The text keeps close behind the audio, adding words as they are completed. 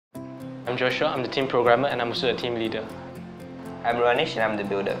I'm Joshua, I'm the team programmer and I'm also the team leader. I'm Ranish and I'm the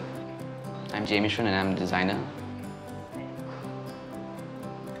builder. I'm Jamie Shun and I'm the designer.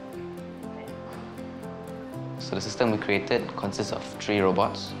 So the system we created consists of 3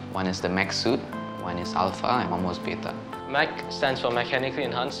 robots. One is the Max suit, one is Alpha and one was Beta. MAC stands for Mechanically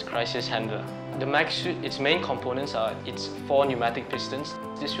Enhanced Crisis Handler. The MAC suit, its main components are its 4 pneumatic pistons.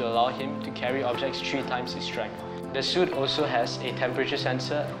 This will allow him to carry objects 3 times his strength. The suit also has a temperature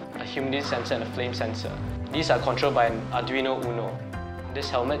sensor, a humidity sensor and a flame sensor. These are controlled by an Arduino Uno. This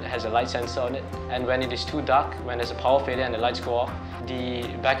helmet has a light sensor on it, and when it is too dark, when there's a power failure and the lights go off, the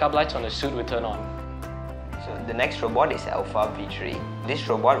backup lights on the suit will turn on. So the next robot is Ep.4. This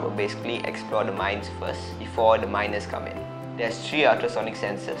robot will basically explore the mines first before the miners come in. There's 3 ultrasonic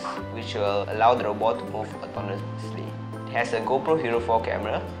sensors which will allow the robot to move autonomously. It has a GoPro Hero 4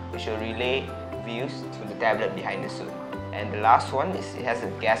 camera which will relay views to the tablet behind the suit. And the last one is it has a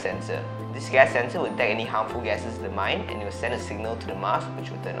gas sensor. This gas sensor will detect any harmful gases in the mine and it will send a signal to the mask which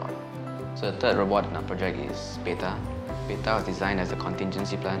will turn on. So the third robot in our project is Beta. Beta was designed as a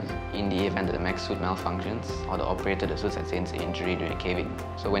contingency plan in the event that the Max suit malfunctions or the operator of the suit sustains injury during caving.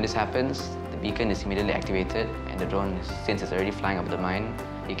 So when this happens, the beacon is immediately activated and the drone, since it's already flying over the mine,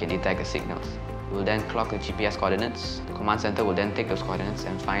 it can detect the signals. We will then clock the GPS coordinates. The command center will then take those coordinates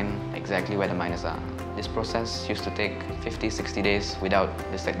and find exactly where the miners are. This process used to take 50-60 days without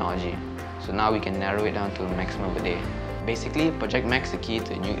this technology. So now we can narrow it down to a maximum of a day. Basically, Project Max is the key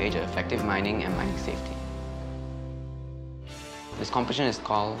to a new age of effective mining and mining safety. This competition is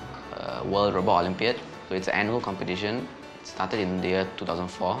called World Robot Olympiad. So it's an annual competition. It started in the year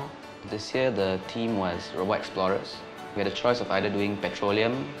 2004. This year the theme was Robot Explorers. We had a choice of either doing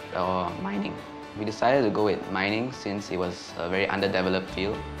petroleum or mining. We decided to go with mining since it was a very underdeveloped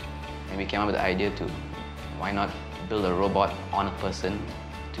field. And we came up with the idea to why not build a robot on a person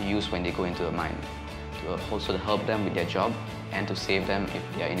to use when they go into a mine. To also help them with their job and to save them if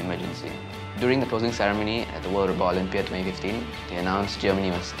they are in emergency. During the closing ceremony at the World Robot Olympiad 2015, they announced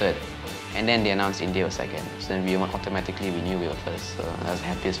Germany was 3rd. And then they announced India was 2nd. So then we knew we were 1st. So that was the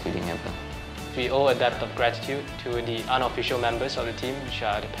happiest feeling ever. We owe a debt of gratitude to the unofficial members of the team, which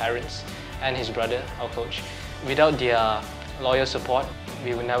are the parents and his brother, our coach. Without their loyal support,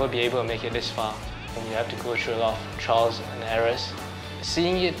 we would never be able to make it this far. And you have to go through a lot of trials and errors.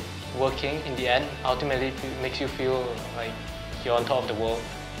 Seeing it working in the end ultimately makes you feel like you're on top of the world.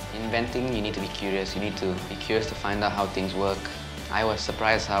 Inventing, you need to be curious. You need to be curious to find out how things work. I was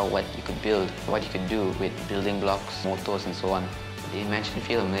surprised what you could build, what you could do with building blocks, motors and so on. The invention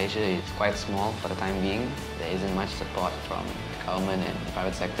field in Malaysia is quite small for the time being. There isn't much support from the government and the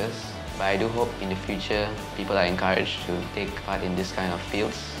private sectors. But I do hope in the future people are encouraged to take part in this kind of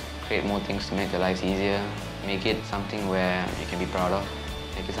fields, create more things to make their lives easier, make it something where you can be proud of,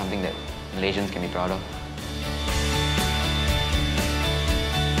 make it something that Malaysians can be proud of.